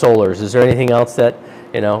talked about the solars. Is there anything else that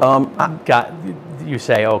got you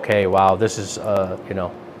say, okay, wow, this is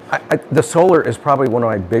The solar is probably one of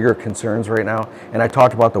my bigger concerns right now, and I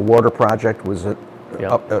talked about the water project was at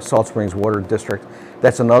Salt Springs Water District.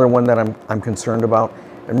 That's another one that I'm concerned about.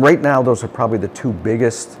 And right now, those are probably the 2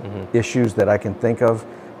 biggest issues that I can think of.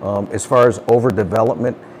 As far as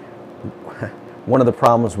overdevelopment, one of the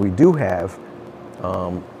problems we do have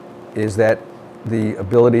is that the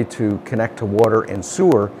ability to connect to water and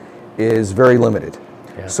sewer is very limited.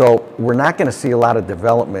 Yeah. So we're not going to see a lot of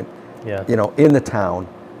development, in the town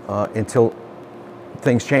until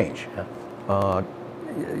things change. Yeah.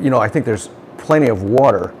 I think there's plenty of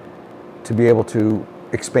water to be able to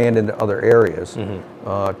expand into other areas,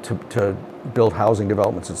 to build housing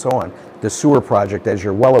developments and so on. The sewer project, as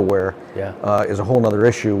you're well aware, is a whole other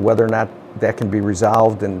issue, whether or not that can be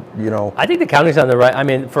resolved. And I think the county's on the right. I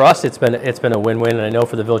mean, for us, it's been a win-win, and I know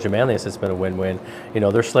for the Village of Manlius, it's been a win-win.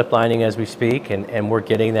 They're slip lining as we speak, and we're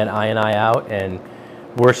getting that I&I out, and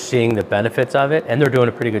we're seeing the benefits of it, and they're doing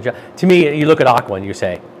a pretty good job. To me, you look at Aqua and you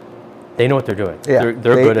say, they know what they're doing. Yeah,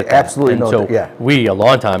 they're good at that. Absolutely know so that. We, a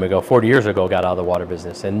long time ago, 40 years ago, got out of the water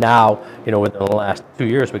business. And now, within the last 2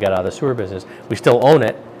 years, we got out of the sewer business. We still own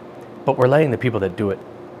it, but we're letting the people that do it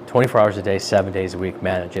 24 hours a day, 7 days a week,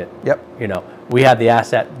 manage it. Yep. We have the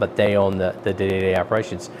asset, but they own the day-to-day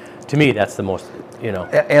operations. To me, that's the most,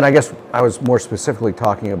 And I guess I was more specifically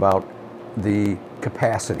talking about the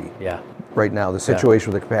capacity. Yeah. right now, the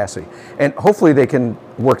situation with the capacity. And hopefully they can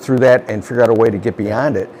work through that and figure out a way to get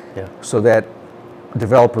beyond it so that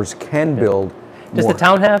developers can build Does more. the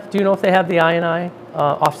town have, do you know if they have the I&I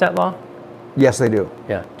offset law? Yes, they do.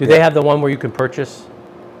 Yeah. Do they have the one where you can purchase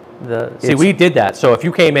see, we did that. So if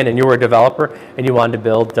you came in and you were a developer and you wanted to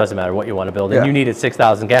build, doesn't matter what you want to build, and you needed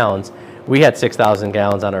 6,000 gallons, we had 6,000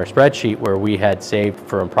 gallons on our spreadsheet where we had saved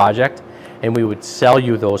for a project, and we would sell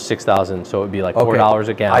you those 6,000, so it would be like $4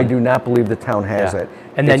 a gallon. I do not believe the town has it.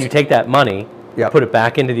 And then you take that money, put it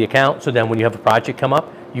back into the account, so then when you have a project come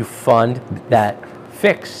up, you fund that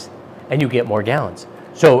fix, and you get more gallons.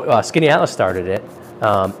 So Skinny Atlas started it,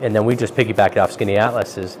 and then we just piggybacked off Skinny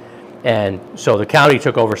Atlas's. And so the county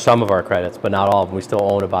took over some of our credits, but not all of them. We still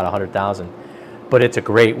own about 100,000. But it's a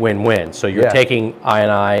great win-win. So you're taking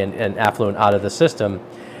I&I and affluent out of the system,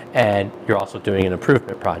 and you're also doing an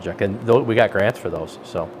improvement project. And we got grants for those.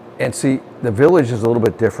 So. And see, the village is a little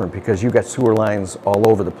bit different because you've got sewer lines all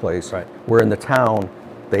over the place. Right. Where in the town,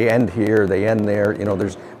 they end here, they end there. You know,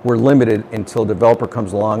 we're limited until developer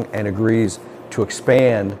comes along and agrees to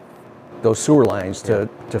expand those sewer lines to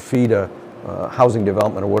feed a housing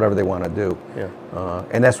development or whatever they want to do.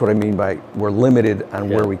 And that's what I mean by we're limited on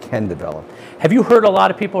where we can develop. Have you heard a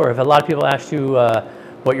lot of people, or have a lot of people asked you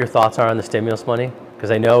what your thoughts are on the stimulus money?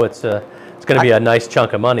 Because I know it's going to be a nice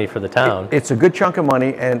chunk of money for the town. It's a good chunk of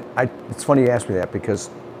money, and it's funny you asked me that because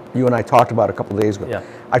you and I talked about it a couple of days ago.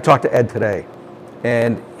 I talked to Ed today,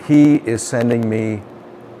 and he is sending me,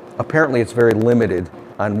 apparently it's very limited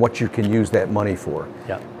on what you can use that money for.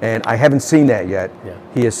 And I haven't seen that yet.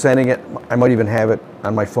 He is sending it, I might even have it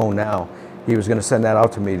on my phone now. He was going to send that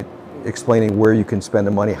out to me, explaining where you can spend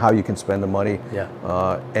the money, how you can spend the money.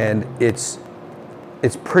 And it's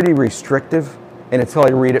pretty restrictive. And until I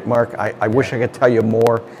read it, Mark, I wish I could tell you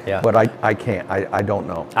more, but I can't. I don't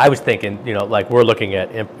know. I was thinking, you know, like we're looking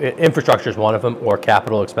at infrastructure is one of them, or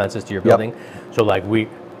capital expenses to your building. So like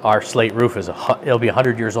our slate roof it'll be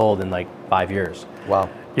 100 years old in like 5 years. Wow.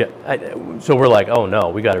 So we're like, oh no,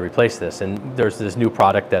 we got to replace this. And there's this new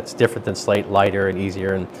product that's different than slate, lighter and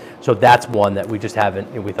easier. And so that's one that we just haven't,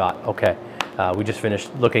 and we thought, okay, we just finished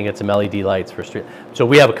looking at some LED lights for street. So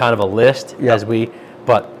we have a kind of a list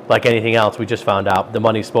but like anything else, we just found out the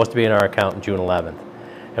money's supposed to be in our account in June 11th.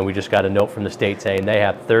 And we just got a note from the state saying they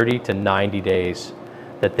have 30 to 90 days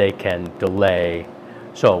that they can delay.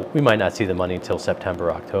 So we might not see the money until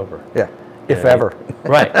September, October. If ever.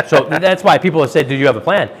 Right. So that's why people have said, do you have a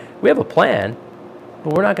plan? We have a plan,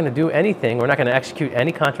 but we're not going to do anything. We're not going to execute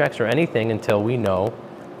any contracts or anything until we know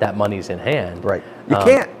that money's in hand. Right. You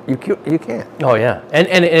can't. You can't. Oh, yeah.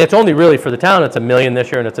 And it's only really for the town, it's $1 million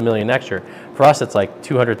this year and it's $1 million next year. For us, it's like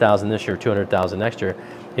 $200,000 this year, $200,000 next year.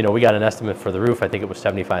 You know, we got an estimate for the roof. I think it was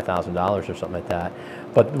 $75,000 or something like that.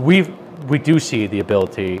 But we do see the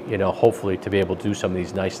ability, you know, hopefully to be able to do some of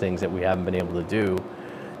these nice things that we haven't been able to do.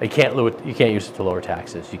 You can't use it to lower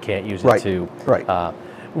taxes. You can't use it to.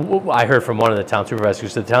 I heard from one of the town supervisors who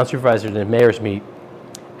said the town supervisors and mayors meet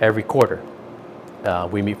every quarter.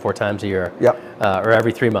 We meet 4 times a year, or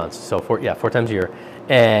every 3 months. So 4 times a year.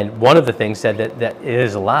 And one of the things said that it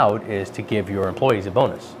is allowed is to give your employees a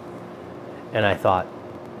bonus. And I thought,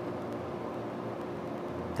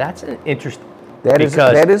 that's an interesting. That is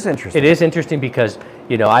interesting. It is interesting because,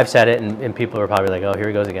 you know, I've said it and people are probably like, oh, here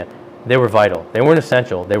he goes again. They were vital. They weren't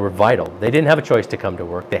essential. They were vital. They didn't have a choice to come to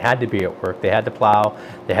work. They had to be at work. They had to plow.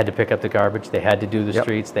 They had to pick up the garbage. They had to do the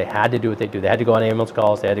streets. They had to do what they do. They had to go on ambulance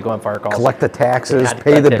calls. They had to go on fire calls. Collect the taxes,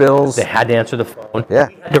 pay the bills. They had to answer the phone. We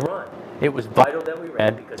had to run. It was vital that we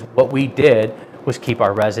ran because what we did was keep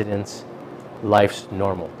our residents' lives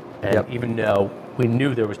normal. And even though we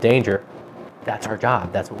knew there was danger, that's our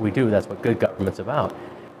job. That's what we do. That's what good government's about.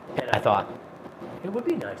 And I thought, it would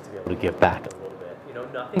be nice to be able to give back a little bit. You know,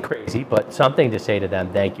 nothing crazy, but something to say to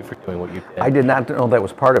them, thank you for doing what you did. I did not know that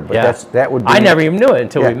was part of it, but that would be... I never even knew it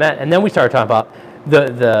until we met. And then we started talking about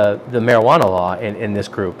the marijuana law in this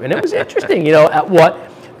group. And it was interesting, you know, at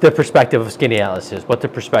what the perspective of Skinny Atlas is, what the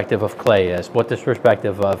perspective of Clay is, what the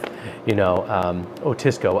perspective of, you know,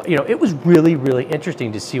 Otisco. You know, it was really, really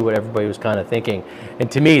interesting to see what everybody was kind of thinking.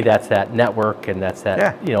 And to me, that's that network and that's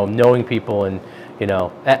that, you know, knowing people. And, you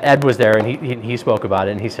know, Ed was there and he spoke about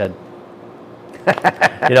it and he said,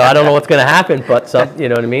 you know, I don't know what's going to happen, but you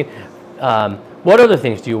know what I mean? What other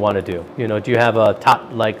things do you want to do? You know, do you have a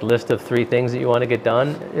top list of 3 things that you want to get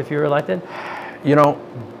done if you're elected? You know,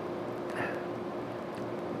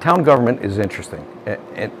 town government is interesting,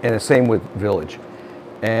 and the same with village.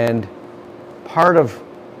 And part of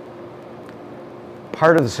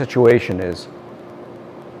the situation is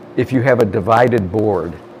if you have a divided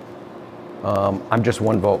board, I'm just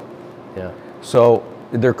one vote. Yeah. So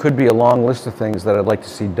there could be a long list of things that I'd like to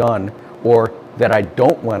see done or that I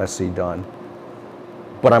don't want to see done,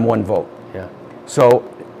 but I'm one vote. Yeah.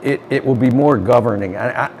 So it will be more governing.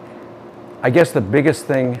 I guess the biggest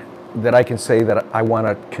thing that I can say that I want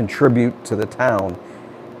to contribute to the town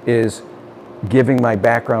is giving my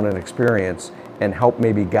background and experience and help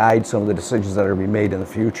maybe guide some of the decisions that are going to be made in the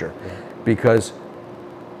future. Yeah. Because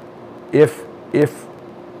if it's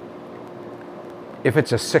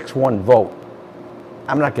a 6-1 vote,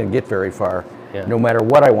 I'm not going to get very far, no matter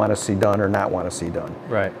what I want to see done or not want to see done.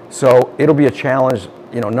 Right. So it'll be a challenge.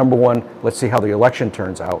 Number one, let's see how the election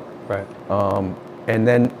turns out. Right. And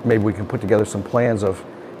then maybe we can put together some plans of,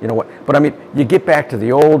 what. But I mean, you get back to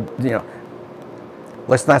the old,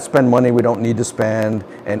 let's not spend money we don't need to spend,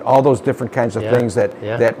 and all those different kinds of things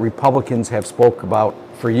that Republicans have spoke about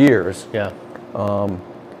for years. Yeah.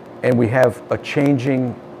 And we have a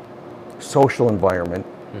changing social environment,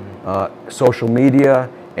 social media,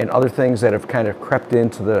 and other things that have kind of crept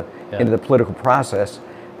into the political process,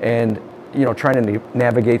 and trying to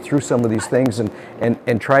navigate through some of these things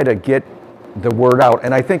and try to get the word out.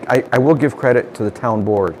 And I think I will give credit to the town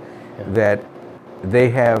board that they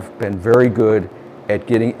have been very good at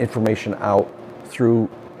getting information out through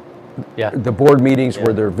the board meetings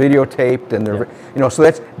where they're videotaped and they're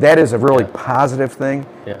so that is a really positive thing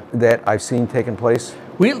that I've seen taking place.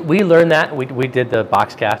 We learned that. We did the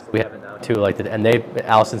box cast. We have it now too. And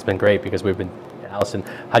Allison's been great because we've been, Allison,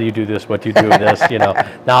 how do you do this? What do you do with this?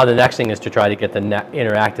 Now the next thing is to try to get the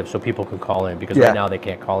interactive so people can call in, because right now they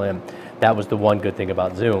can't call in. That was the one good thing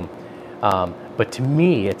about Zoom. But to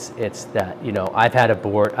me, it's that, I've had a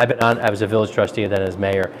board. I was a village trustee and then as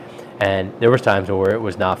mayor, and there was times where it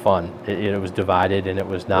was not fun. It was divided and it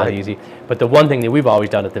was not easy. But the one thing that we've always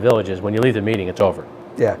done at the village is when you leave the meeting, it's over.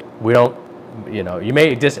 Yeah. We don't, you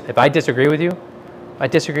may if I disagree with you, I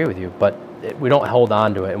disagree with you, but we don't hold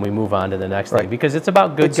on to it and we move on to the next thing, because it's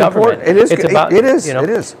about good government. It is. It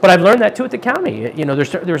is. But I've learned that too at the county.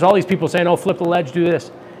 There's all these people saying, "Oh, flip the ledge, do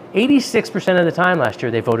this." 86% of the time last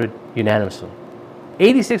year they voted unanimously.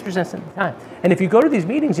 86% of the time. And if you go to these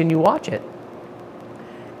meetings and you watch it,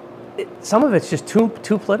 some of it's just too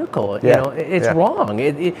political. It's wrong.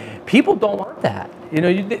 People don't want that.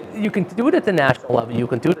 You can do it at the national level. You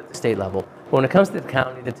can do it at the state level. But when it comes to the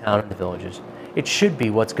county, the town, and the villages, it should be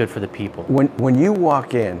what's good for the people. When you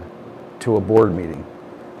walk in to a board meeting,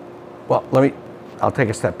 well, I'll take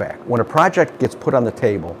a step back. When a project gets put on the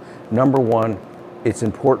table, number one, it's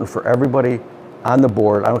important for everybody on the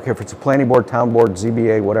board. I don't care if it's a planning board, town board,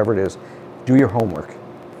 ZBA, whatever it is. Do your homework.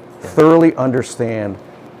 Thoroughly understand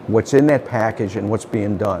what's in that package and what's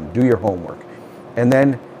being done. Do your homework. And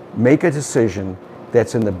then make a decision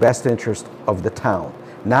that's in the best interest of the town.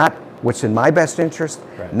 Not what's in my best interest,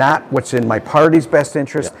 not what's in my party's best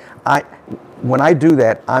interest. When I do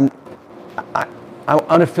that, I'm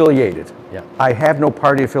unaffiliated. I have no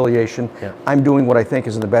party affiliation. I'm doing what I think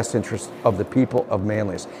is in the best interest of the people of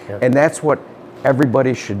Manlius. And that's what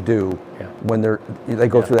everybody should do when they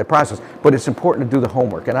go through that process. But it's important to do the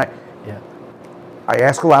homework. And I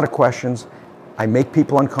ask a lot of questions. I make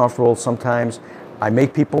people uncomfortable sometimes. I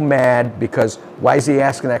make people mad because why is he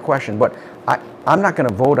asking that question? But I'm not going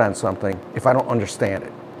to vote on something if I don't understand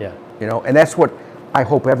it. And that's what I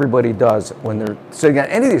hope everybody does when they're sitting on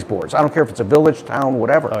any of these boards. I don't care if it's a village, town,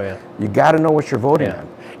 whatever. You got to know what you're voting on.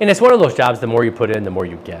 And it's one of those jobs, the more you put in, the more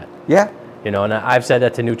you get. Yeah. And I've said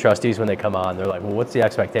that to new trustees when they come on. They're like, well, what's the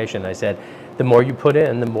expectation? And I said, the more you put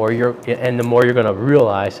in, the more you're going to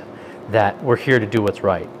realize that we're here to do what's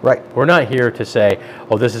right. We're not here to say,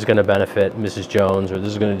 oh, this is going to benefit Mrs. Jones or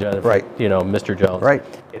this is going to benefit, Mr. Jones.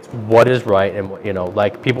 It's what is right. And,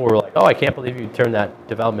 like people were like, oh, I can't believe you turned that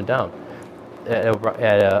development down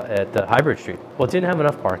at the Hybrid Street. Well, it didn't have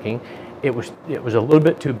enough parking. It was a little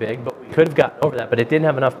bit too big, but we could have gotten over that. But it didn't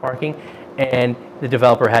have enough parking, and the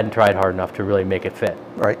developer hadn't tried hard enough to really make it fit.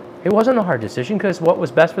 It wasn't a hard decision because what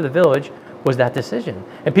was best for the village was that decision.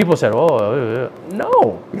 And people said, oh,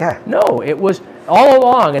 no. No, it was all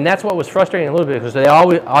along, and that's what was frustrating a little bit because they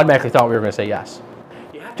always automatically thought we were going to say yes.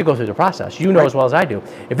 You have to go through the process. You know as well as I do.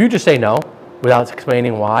 If you just say no without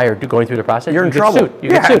explaining why or going through the process, you're in trouble. You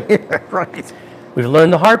get sued. We've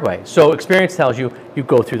learned the hard way. So experience tells you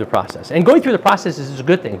go through the process. And going through the process is a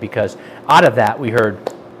good thing because out of that we heard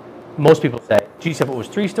most people say, geez, if it was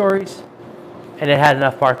 3 stories and it had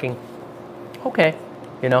enough parking, okay,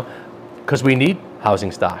 because we need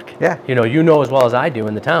housing stock. You know as well as I do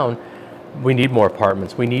in the town, we need more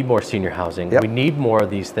apartments, we need more senior housing, we need more of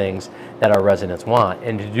these things that our residents want.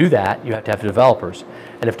 And to do that, you have to have developers.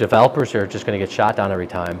 And if developers are just going to get shot down every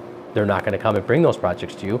time, they're not going to come and bring those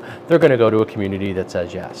projects to you. They're going to go to a community that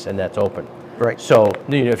says yes and that's open. Right. So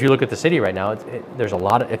if you look at the city right now, there's a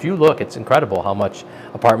lot of. If you look, it's incredible how much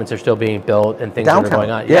apartments are still being built and things Downtown. that are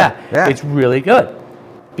going on. Yeah. It's really good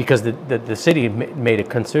because the city made a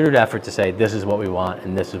considered effort to say this is what we want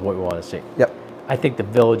and this is what we want to see. Yep. I think the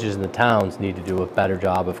villages and the towns need to do a better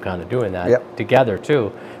job of kind of doing that Yep. together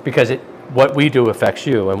too, because what we do affects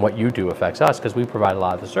you and what you do affects us because we provide a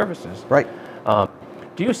lot of the services. Right.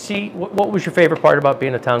 Do you see what was your favorite part about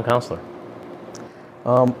being a town councilor?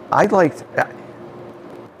 I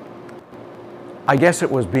guess it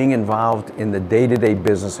was being involved in the day-to-day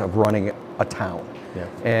business of running a town. Yeah.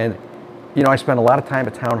 And, I spent a lot of time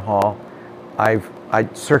at town hall. I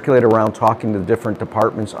circulate around talking to the different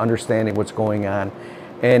departments, understanding what's going on.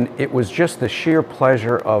 And it was just the sheer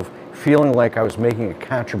pleasure of feeling like I was making a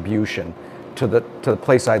contribution to the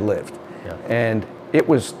place I lived. Yeah. And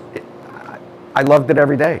I loved it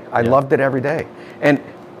every day. I loved it every day. And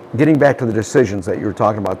getting back to the decisions that you were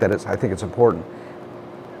talking about, I think it's important.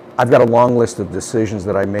 I've got a long list of decisions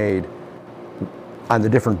that I made on the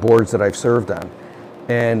different boards that I've served on.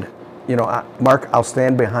 And, Mark, I'll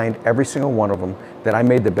stand behind every single one of them that I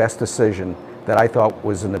made the best decision that I thought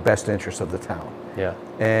was in the best interest of the town. Yeah.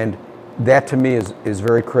 And that to me is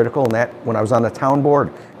very critical. And that when I was on the town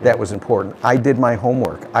board, that was important. I did my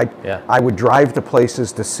homework. I would drive to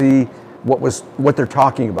places to see what they're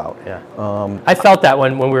talking about. Yeah. I felt that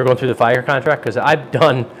when we were going through the fire contract because I've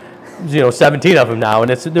done 17 of them now,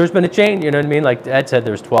 and there's been a change. You know what I mean? Like Ed said,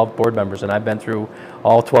 there's 12 board members, and I've been through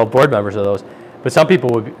all 12 board members of those. But some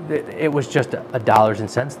people it was just a dollars and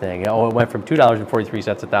cents thing. Oh, it went from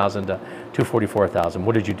 $2.43 a thousand to $2.44 a thousand.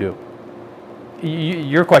 What did you do?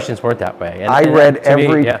 Your questions weren't that way. I read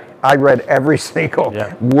every single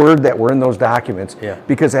word that were in those documents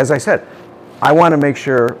because, as I said, I want to make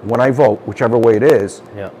sure when I vote, whichever way it is,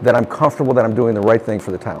 that I'm comfortable that I'm doing the right thing for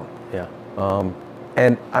the town. Yeah.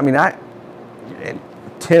 And I mean,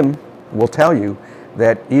 Tim will tell you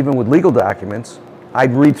that even with legal documents,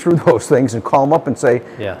 I'd read through those things and call them up and say,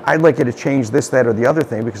 I'd like you to change this, that, or the other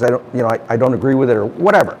thing because I don't agree with it or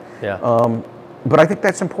whatever. Yeah. But I think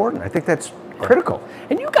that's important. I think that's critical.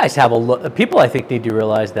 And you guys have people I think need to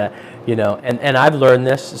realize that, and I've learned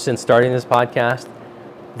this since starting this podcast.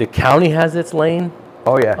 The county has its lane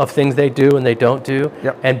of things they do and they don't do.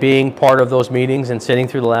 Yep. And being part of those meetings and sitting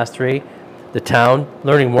through the last 3, the town,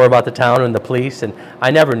 learning more about the town and the police. And I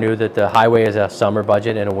never knew that the highway is a summer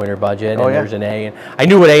budget and a winter budget and there's an A. And I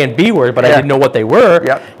knew what A and B were, but I didn't know what they were.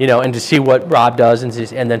 Yep. And to see what Rob does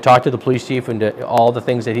and then talk to the police chief and to all the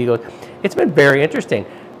things that he goes, it's been very interesting.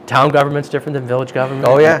 Town government's different than village government.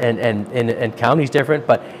 Oh, yeah. And county's different,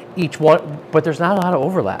 but but there's not a lot of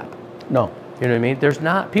overlap. No. You know what I mean? There's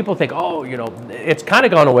not, people think, it's kind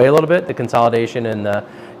of gone away a little bit, the consolidation and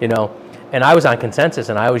and I was on consensus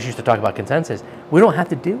and I always used to talk about consensus. We don't have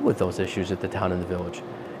to deal with those issues at the town and the village.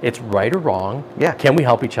 It's right or wrong. Yeah. Can we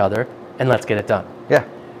help each other? And let's get it done. Yeah.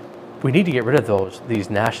 We need to get rid of these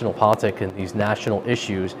national politics and these national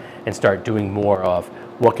issues and start doing more of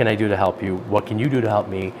what can I do to help you? What can you do to help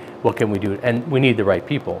me? What can we do? And we need the right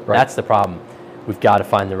people. Right. That's the problem. We've got to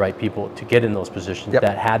find the right people to get in those positions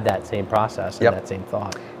that had that same process and that same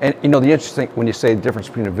thought. And the interesting, when you say the difference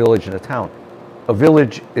between a village and a town, a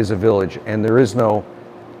village is a village and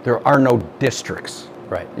there are no districts.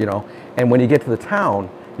 Right. And when you get to the town,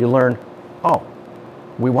 you learn,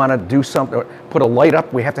 we want to do something, put a light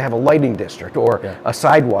up, we have to have a lighting district or a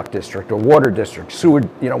sidewalk district or water district, sewer,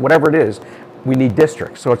 whatever it is, we need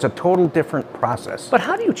districts. So it's a total different process. But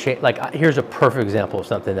how do you change, here's a perfect example of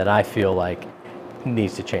something that I feel like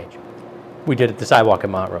needs to change. We did the sidewalk at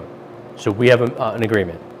Mont Road. So we have an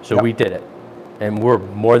agreement. So we did it. And we're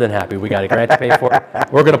more than happy. We got a grant to pay for it.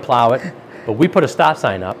 We're going to plow it. But we put a stop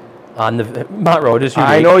sign up on the Mont Road.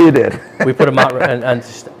 I know you did. We put a Mont Road,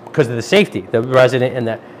 because of the safety, the resident and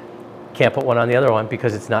that can't put one on the other one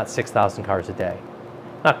because it's not 6,000 cars a day.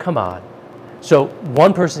 Now, come on. So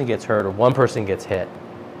one person gets hurt or one person gets hit.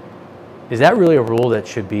 Is that really a rule that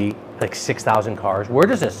should be like 6,000 cars? Where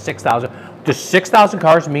does does 6,000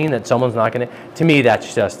 cars mean that someone's not going to me,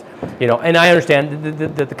 that's just, and I understand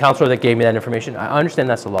the counselor that gave me that information, I understand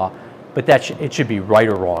that's the law, but it should be right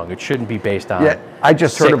or wrong. It shouldn't be based on I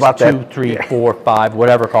just heard about 2, 3, 4, 5,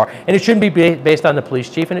 whatever car. And it shouldn't be based on the police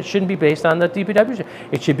chief and it shouldn't be based on the DPW chief.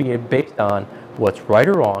 It should be based on what's right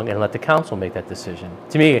or wrong and let the council make that decision.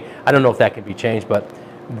 To me, I don't know if that can be changed, but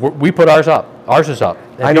we put ours up. Ours is up.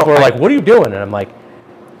 And people are like, what are you doing? And I'm like,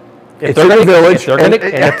 if they're going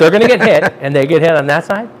to get hit and they get hit on that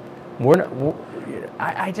side,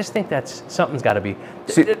 I just think that's something's got to be.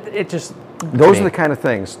 See, it just. Those are the kind of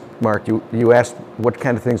things, Mark. You asked what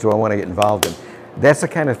kind of things do I want to get involved in. That's the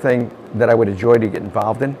kind of thing that I would enjoy to get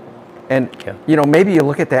involved in. And maybe you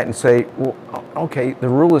look at that and say, well, okay, the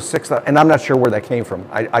rule is 6,000, and I'm not sure where that came from.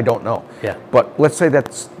 I don't know. Yeah. But let's say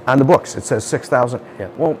that's on the books. It says 6,000. Yeah.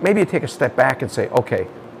 Well, maybe you take a step back and say, okay,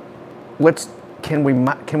 can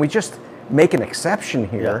we just make an exception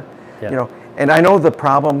here? Yeah. And I know the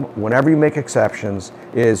problem whenever you make exceptions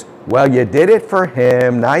is, well, you did it for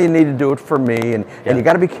him, now you need to do it for me, and you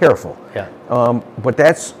got to be careful. Yeah. But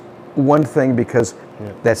that's one thing, because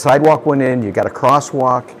that sidewalk went in, you got a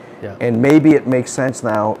crosswalk, and maybe it makes sense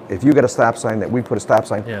now if you got a stop sign that we put a stop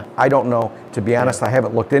sign. Yeah. I don't know. To be honest, I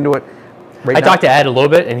haven't looked into it. I talked to Ed a little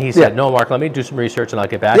bit, and he said, no, Mark, let me do some research and I'll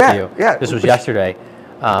get back to you. Yeah. This was yesterday.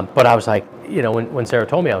 But I was like, when Sarah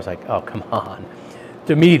told me, I was like, oh, come on.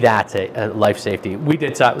 To me, that's a life safety.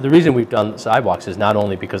 The reason we've done sidewalks is not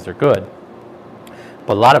only because they're good,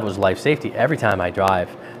 but a lot of it was life safety. Every time I drive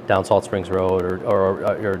down Salt Springs Road or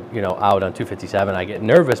out on 257, I get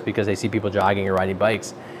nervous because I see people jogging or riding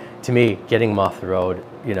bikes. To me, getting them off the road,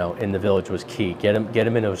 in the village was key. Get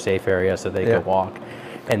them into a safe area so they could walk.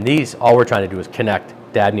 And all we're trying to do is connect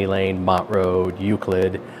Dabney Lane, Mont Road,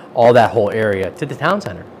 Euclid, all that whole area to the town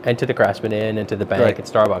center and to the Craftsman Inn and to the bank and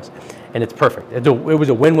Starbucks. And it's perfect. It was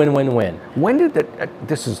a win-win-win-win. When did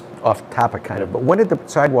this is off topic kind of, but when did the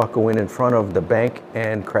sidewalk go in front of the bank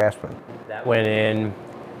and Craftsman? That went in,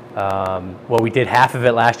 we did half of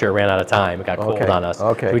it last year, ran out of time. It got cold on us.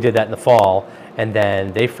 Okay. We did that in the fall, and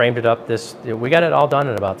then they framed it up we got it all done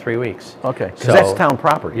in about 3 weeks. Okay, because that's town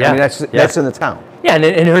property. Yeah. I mean, that's in the town. Yeah, and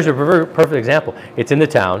here's a perfect example. It's in the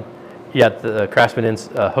town, yet the Craftsman Inn's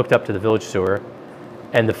hooked up to the village sewer,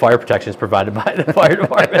 and the fire protection is provided by the fire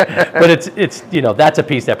department. But it's that's a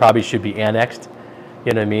piece that probably should be annexed.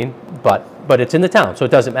 You know what I mean? But it's in the town, so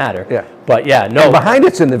it doesn't matter. Yeah. But And behind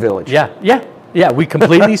it's in the village. Yeah, we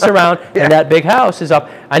completely surround, and that big house is up.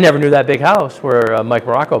 I never knew that big house where Mike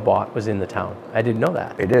Morocco bought was in the town. I didn't know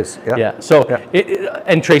that. It is, Yeah, so,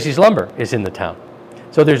 and Tracy's Lumber is in the town.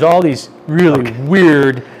 So there's all these really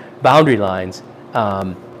weird boundary lines.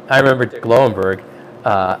 I remember Dick Lowenberg,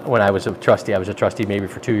 when I was a trustee maybe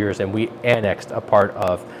for 2 years, and we annexed a part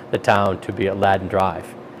of the town to be Aladdin Drive.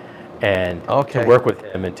 And to work with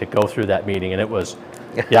him and to go through that meeting, and it was,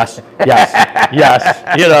 yes.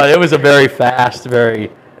 It was a very fast,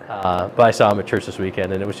 but I saw him at church this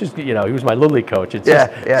weekend, and it was just, he was my Little League coach. It's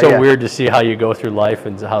just weird to see how you go through life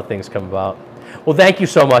and how things come about. Well, thank you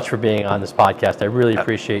so much for being on this podcast. I really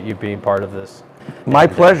appreciate you being part of this. My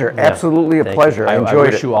pleasure. Absolutely a pleasure. I enjoyed it.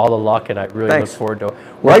 I wish you all the luck, and I really look forward to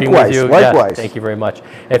working with you. Likewise. Thank you very much.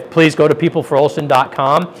 Please go to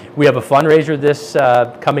peopleforolson.com. We have a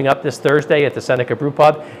fundraiser coming up this Thursday at the Seneca Brew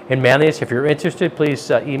Pub in Manlius. If you're interested, please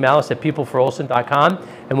email us at peopleforolson.com,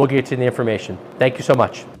 and we'll get you the information. Thank you so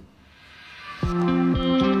much.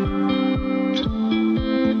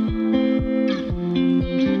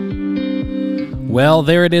 Well,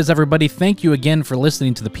 there it is, everybody. Thank you again for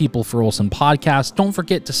listening to the People for Olson podcast. Don't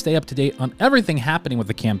forget to stay up to date on everything happening with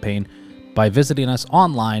the campaign by visiting us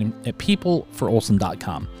online at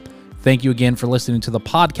peopleforolson.com. Thank you again for listening to the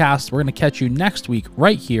podcast. We're going to catch you next week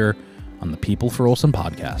right here on the People for Olson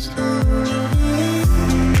podcast.